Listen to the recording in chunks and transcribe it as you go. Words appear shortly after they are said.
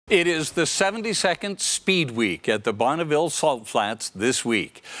It is the 72nd Speed Week at the Bonneville Salt Flats this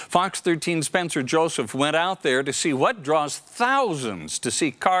week. Fox 13's Spencer Joseph went out there to see what draws thousands to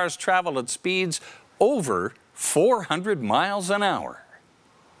see cars travel at speeds over 400 miles an hour.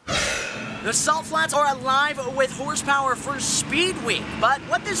 The Salt Flats are alive with horsepower for Speed Week, but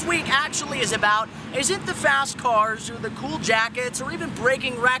what this week actually is about isn't the fast cars or the cool jackets or even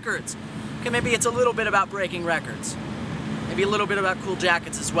breaking records. Okay, maybe it's a little bit about breaking records. Maybe a little bit about cool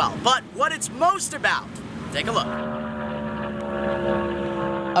jackets as well. But what it's most about, take a look.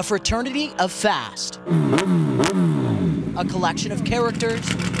 A fraternity of fast. A collection of characters.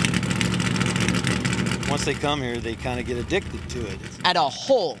 Once they come here, they kind of get addicted to it. And a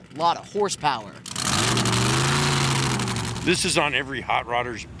whole lot of horsepower. This is on every hot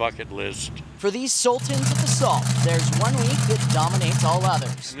rodder's bucket list. For these sultans of the salt, there's one week that dominates all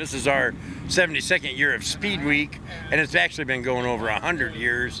others. This is our 72nd year of Speed Week, and it's actually been going over 100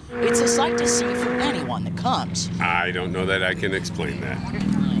 years. It's a sight to see for anyone that comes. I don't know that I can explain that.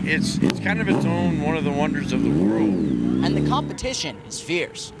 It's kind of its own one of the wonders of the world. And the competition is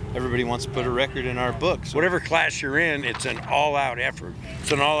fierce. Everybody wants to put a record in our books. Whatever class you're in, it's an all-out effort.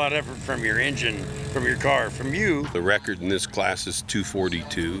 It's an all-out effort from your engine, from your car, from you. The record in this class is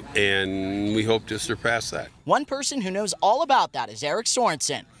 242, and we hope to surpass that. One person who knows all about that is Eric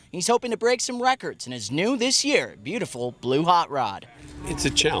Sorensen. He's hoping to break some records in his new this year beautiful blue hot rod. It's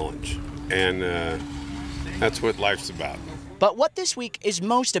a challenge, and that's what life's about. But what this week is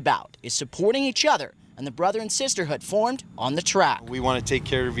most about is supporting each other and the brother and sisterhood formed on the track. We want to take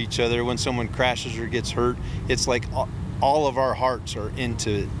care of each other. When someone crashes or gets hurt, it's like all of our hearts are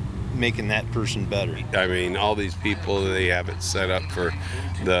into making that person better. I mean, all these people, they have it set up for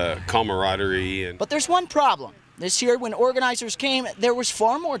the camaraderie. But there's one problem. This year, when organizers came, there was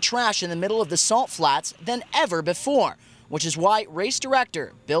far more trash in the middle of the Salt Flats than ever before, which is why race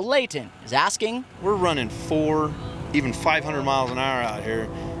director Bill Layton is asking. We're running 4, even 500 miles an hour out here,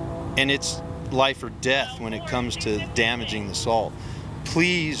 and it's life or death when it comes to damaging the salt.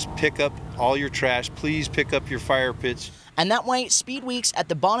 Please pick up all your trash. Please pick up your fire pits. And that way, Speed Weeks at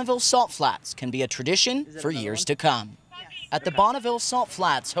the Bonneville Salt Flats can be a tradition for years to come. At the Bonneville Salt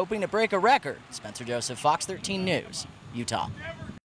Flats, hoping to break a record, Spencer Joseph, Fox 13 News, Utah.